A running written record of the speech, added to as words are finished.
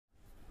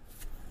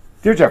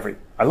Dear Jeffrey,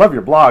 I love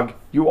your blog.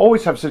 You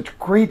always have such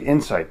great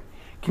insight.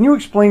 Can you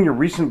explain your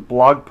recent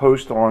blog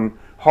post on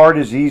hard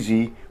is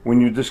easy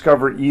when you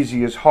discover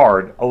easy is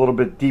hard a little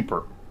bit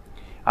deeper?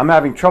 I'm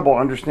having trouble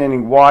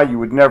understanding why you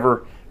would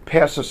never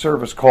pass a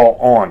service call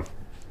on.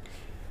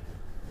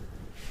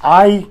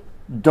 I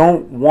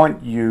don't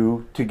want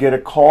you to get a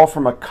call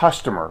from a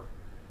customer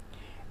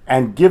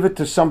and give it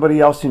to somebody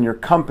else in your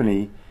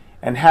company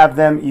and have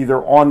them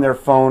either on their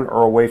phone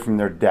or away from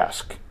their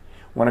desk.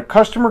 When a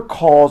customer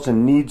calls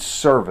and needs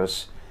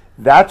service,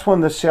 that's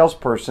when the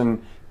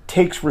salesperson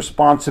takes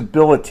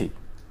responsibility,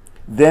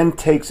 then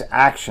takes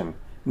action,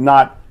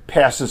 not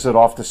passes it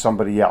off to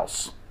somebody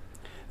else.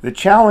 The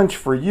challenge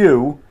for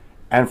you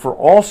and for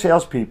all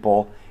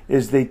salespeople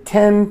is they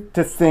tend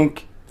to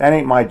think, that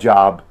ain't my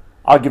job,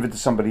 I'll give it to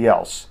somebody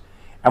else.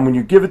 And when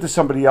you give it to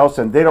somebody else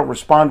and they don't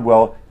respond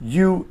well,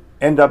 you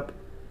end up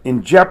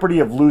in jeopardy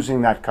of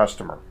losing that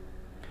customer.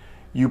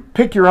 You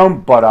pick your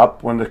own butt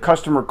up when the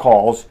customer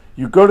calls.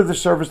 You go to the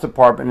service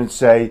department and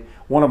say,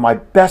 one of my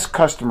best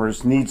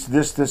customers needs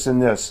this, this, and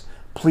this.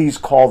 Please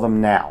call them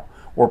now.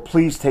 Or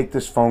please take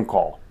this phone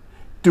call.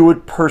 Do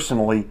it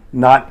personally,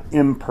 not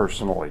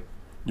impersonally.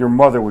 Your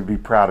mother would be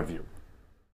proud of you.